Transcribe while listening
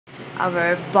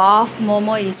Our buff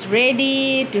momo is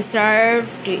ready to serve,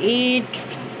 to eat.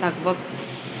 लगभग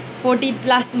 40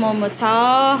 plus momo छ.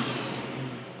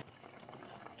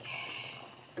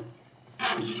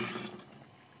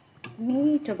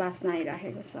 मिठो बास्ना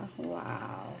आइराखेको छ.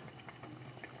 वाउ.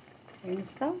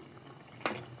 हेर्नुस् त.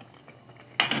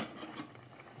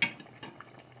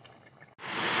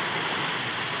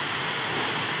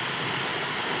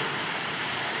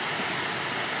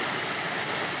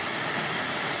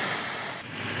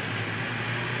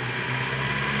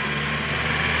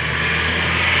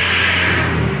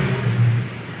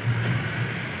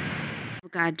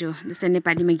 एभोकाडो जस्तै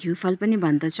नेपालीमा घिउफल पनि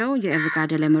भन्दछौँ. यो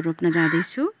एभोकाडोलाई म रोप्न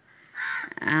जाँदैछु.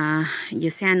 यो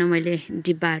सानो मैले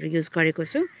डिब्बाहरू युज गरेको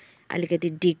छु. अलिकति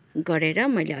डिग गरेर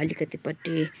मैले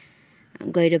अलिकतिपट्टि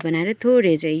गहिरो बनाएर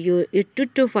थोरै चाहिँ यो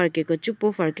टुट्टो फर्केको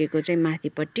चुप्पो फर्केको चाहिँ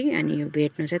माथिपट्टि अनि यो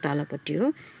भेट्नु चाहिँ तलपट्टि हो.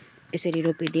 यसरी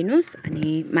रोपिदिनुहोस् अनि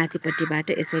माथिपट्टिबाट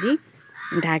यसरी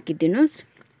ढाकिदिनुहोस्.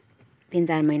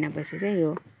 3-4 महिनापछि चाहिँ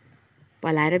यो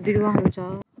पलाएर बिरुवा हुन्छ.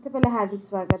 तपाईँलाई हार्दिक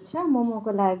स्वागत छ.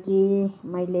 मोमोको लागि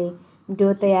मैले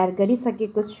डो तयार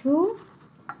गरिसकेको छु.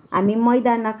 हामी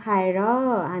मैदा नखाएर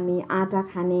हामी आटा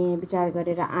खाने विचार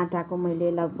गरेर आटाको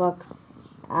मैले लगभग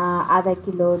आधा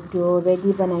किलो डो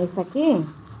रेडी बनाइसकेँ.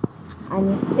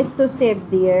 अनि यस्तो सेप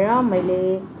दिएर मैले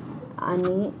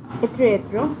अनि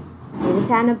यत्रो धेरै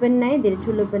सानो पनि नै धेरै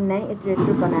ठुलो पनि नै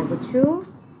यत्रो बनाएको छु.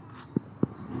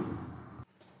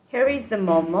 Here is the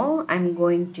momo. I'm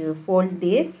going to fold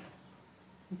this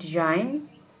design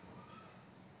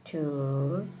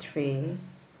 2, 3,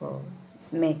 4.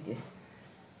 Let's make this.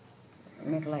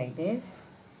 Make like this.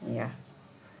 Yeah.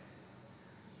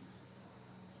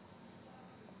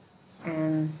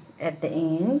 And at the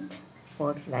end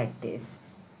fold like this.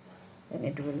 Then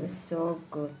it will be so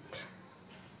good.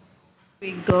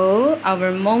 Here we go.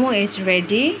 Our momo is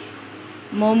ready.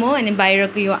 Momo अनि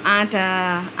बाहिरको यो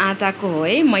आटाको हो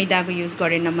है, मैदाको use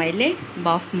गरेन मैले.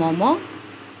 बफ momo.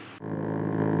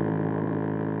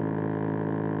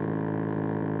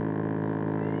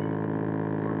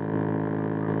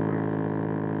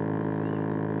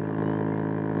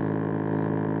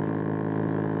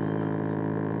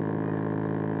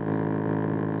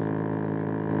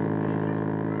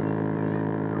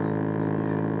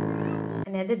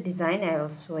 Another design I will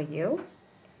show you,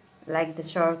 like the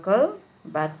circle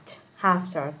but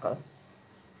half circle.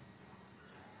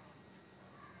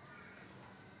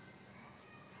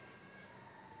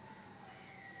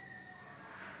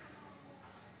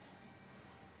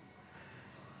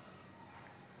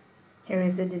 Here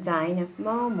is the design of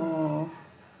momo.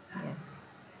 Yes.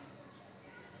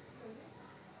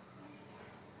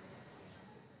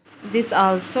 This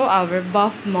also our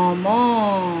buff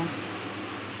momo.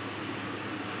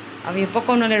 अब यो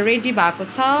पकाउनलाई रेडी भएको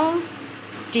छ.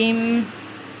 स्टिम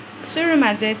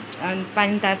सुरुमा चाहिँ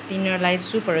पानी तातिनलाई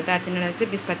सुपहरू तातिनलाई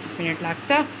चाहिँ 20-25 मिनट लाग्छ.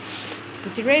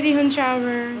 त्यसपछि रेडी हुन्छ.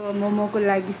 अब मोमोको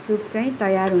लागि सुप चाहिँ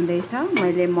तयार हुँदैछ.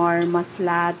 मैले मर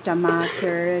मसला,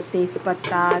 टमाटर,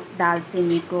 तेजपत्ता,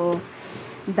 दालचिनीको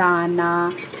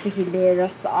दानादेखि लिएर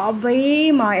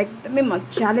सबै म एकदमै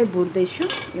मजाले भुट्दैछु.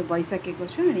 यो भइसकेको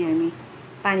छ अनि हामी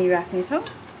पानी राख्नेछौँ.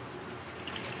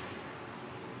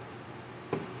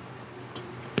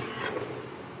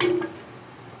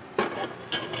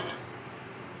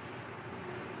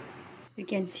 You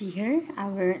can see here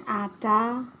our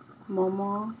atta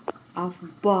momo of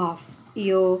buff.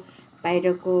 यो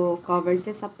बाहिरको कभर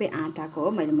चाहिँ सबै आटाको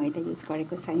हो. मैले मैदा युज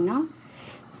गरेको छैन.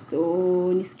 यस्तो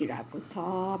निस्किरहेको छ.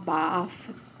 बाफ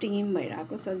स्टिम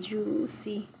भइरहेको छ.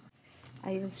 Jussi.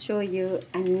 I will show you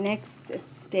a next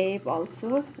step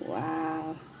also.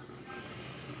 Wow.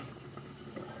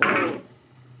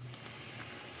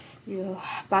 यो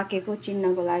पाकेको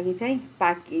चिन्नको लागि चाहिँ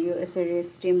यो यसरी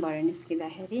स्टिम भएर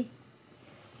निस्किँदाखेरि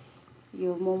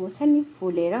यो मोमो छ नि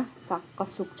फुलेर सक्क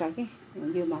सुक्छ के.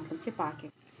 यो मात्र चाहिँ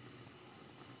पाकेको.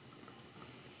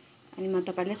 अनि म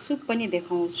तपाईलाई सुप पनि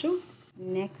देखाउँछु.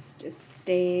 Next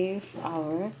step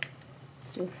our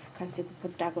soup. खसीको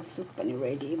खुट्टाको सुप पनि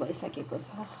रेडी भइसकेको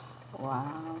छ.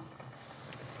 वाउ.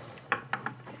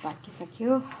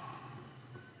 पाकिसक्यो.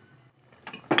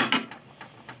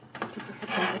 खसीको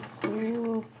खुट्टाको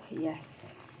सुप. यस.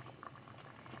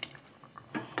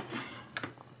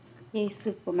 यही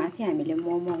सुपको माथि हामीले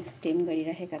मोमो स्टिम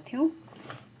गरिरहेका थियौँ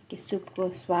कि सुपको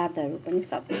स्वादहरू पनि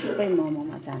सबै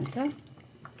मोमोमा जान्छ.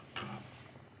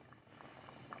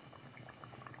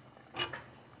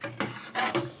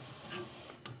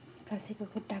 खसीको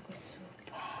खुट्टाको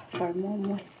soup for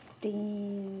momo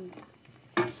steam.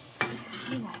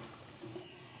 Yes.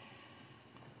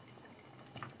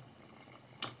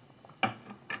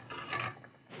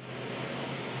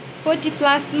 40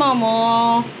 plus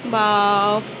momo.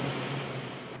 Wow.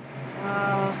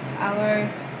 Our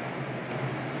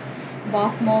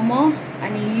buff momo.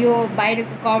 अनि यो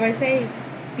बाहिरको कभर चाहिँ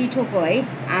पिठोको है,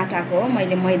 आटाको हो.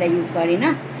 मैले मैदा युज गरिन.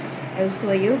 I will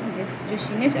show you this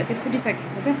juiciness. त्यो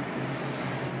फुटिसकेको छ.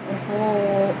 ओहो,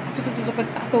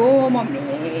 तातो mummy.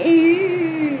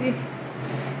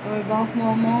 Our buff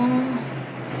momo.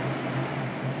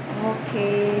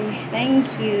 Okay, thank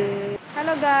you.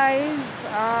 Hello guys.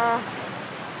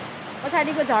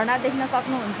 पछाडिको झरना देख्न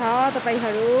सक्नुहुन्छ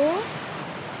तपाईहरु.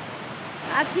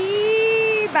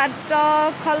 माथिबाट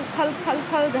खल खल खल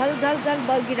खल झल झल झल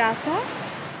बगिरहेको छ.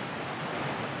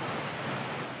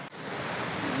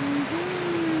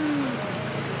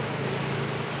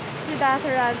 सिद्धार्थ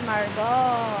राजमार्ग.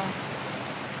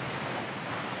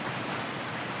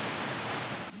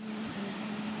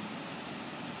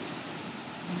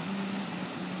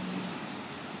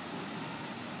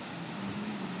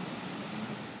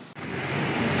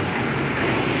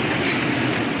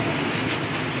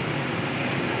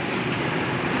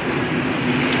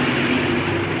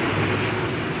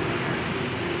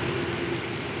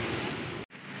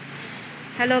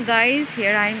 Hello guys,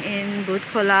 here I am in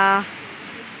Budkola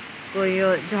को यो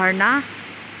झरना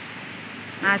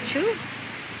माछु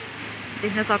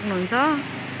देख्न सक्नुहुन्छ.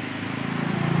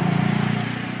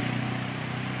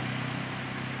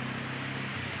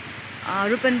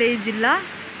 रूपन्देही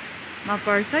जिल्लामा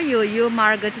पर्छ. यो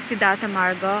मार्ग चाहिँ सिद्धार्थ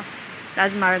मार्ग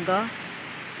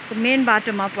राजमार्गको मेन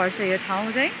बाटोमा पर्छ. यो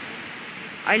ठाउँ चाहिँ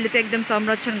अहिले चाहिँ एकदम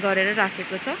संरक्षण गरेर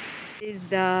राखेको छ. This is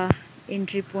the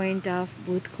entry point of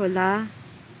बुधखोला.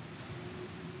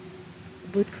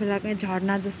 बुधखोलाकै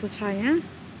झरना जस्तो छ यहाँ.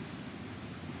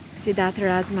 सिद्धार्थ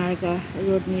राजमार्ग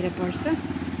रोडनिर पर्छ.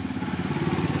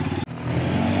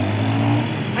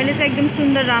 अहिले चाहिँ एकदम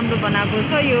सुन्दर राम्रो बनाएको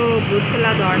छ. यो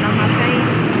बुधखोला झरनामा चाहिँ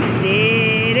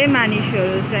धेरै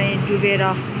मानिसहरू चाहिँ डुबेर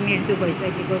मृत्यु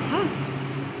भइसकेको छ.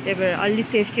 त्यही भएर अलि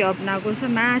सेफ्टी अपनाएको छ.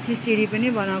 माथि सिडी पनि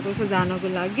बनाएको छ जानको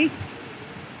लागि.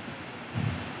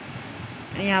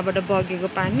 यहाँबाट बगेको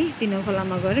पानी तिनो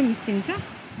खोलामा गएर मिसिन्छ.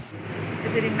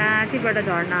 त्यसरी माथिबाट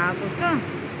झरना आएको छ.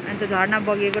 अनि त्यो झरना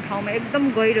बगेको ठाउँमा एकदम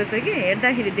गहिरो छ कि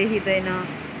हेर्दाखेरि देखिँदैन,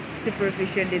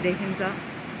 सुपरफिसियली देखिन्छ,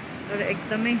 तर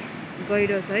एकदमै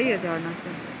गहिरो छ है यो झरना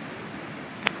चाहिँ.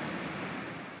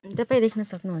 तपाईँ देख्न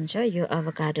सक्नुहुन्छ यो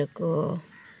एभोकाडोको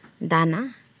दाना.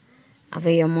 अब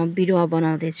यो म बिरुवा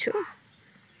बनाउँदैछु.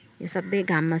 यो सबै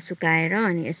घाममा सुकाएर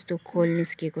अनि यस्तो खोल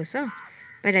निस्केको छ.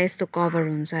 पहिला यस्तो कभर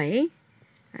हुन्छ है.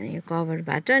 अनि यो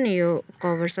कभरबाट नि यो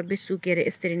कभर सबै सुकेर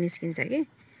यसरी निस्किन्छ कि.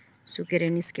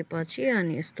 सुकेर निस्केपछि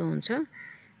अनि यस्तो हुन्छ.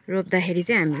 रोप्दाखेरि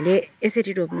चाहिँ हामीले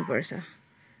यसरी रोप्नुपर्छ.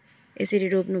 यसरी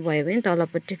रोप्नु भयो भने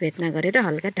तलपट्टि भेट्ना गरेर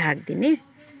हल्का ढाकिदिने.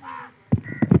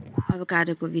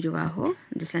 एभोकाडोको बिरुवा हो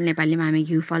जसलाई नेपालीमा हामी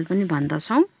घिउफल पनि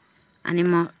भन्दछौँ. अनि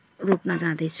म रोप्न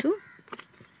जाँदैछु.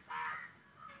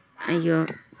 यो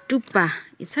टुप्पा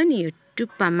छ नि, यो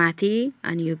टुप्पा माथि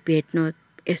अनि यो भेट्नु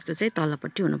यस्तो चाहिँ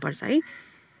तलपट्टि हुनुपर्छ है.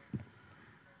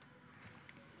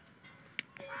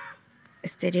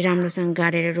 यसरी राम्रोसँग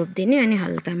गाडेर रोप्दिने अनि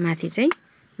हल्का माथि चाहिँ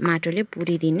माटोले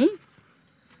पुरिदिने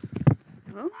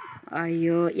हो.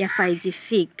 यो एफआइजी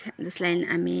फिग जसलाई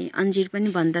हामी अन्जिर पनि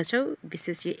भन्दछौँ.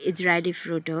 विशेष यो इजरायली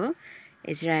फ्रुट हो,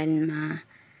 इजरायलमा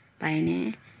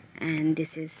पाइने. And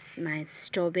this is my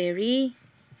strawberry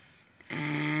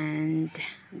and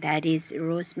that is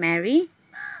rosemary.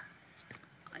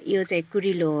 यो चाहिँ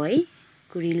कुरिलो है,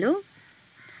 कुरिलो.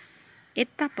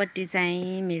 यतापट्टि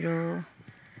चाहिँ मेरो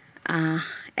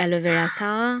एलोभेरा छ.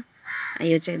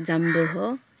 यो चाहिँ जम्बु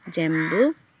हो, जेम्बु.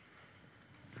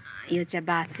 यो चाहिँ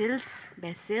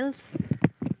बेसिल्स.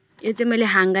 यो चाहिँ मैले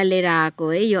हाँगा लिएर आएको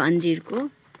है. यो अन्जिरको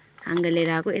हाँगा लिएर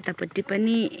आएको. यतापट्टि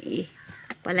पनि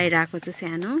पलाइरहेको छ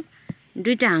सानो.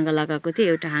 दुईवटा हाँगा लगाएको थिएँ.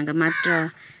 एउटा हाँगा मात्र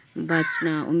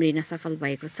बाँच्न उम्रिन सफल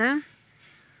भएको छ.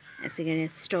 यसै गरी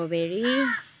strawberry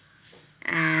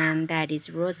and that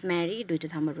is rosemary. दुईवटा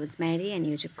ठाउँमा रोजमेरी. अनि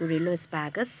यो चाहिँ कुरिलो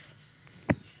स्पागस.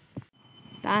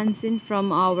 Dancing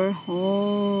from our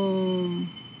home.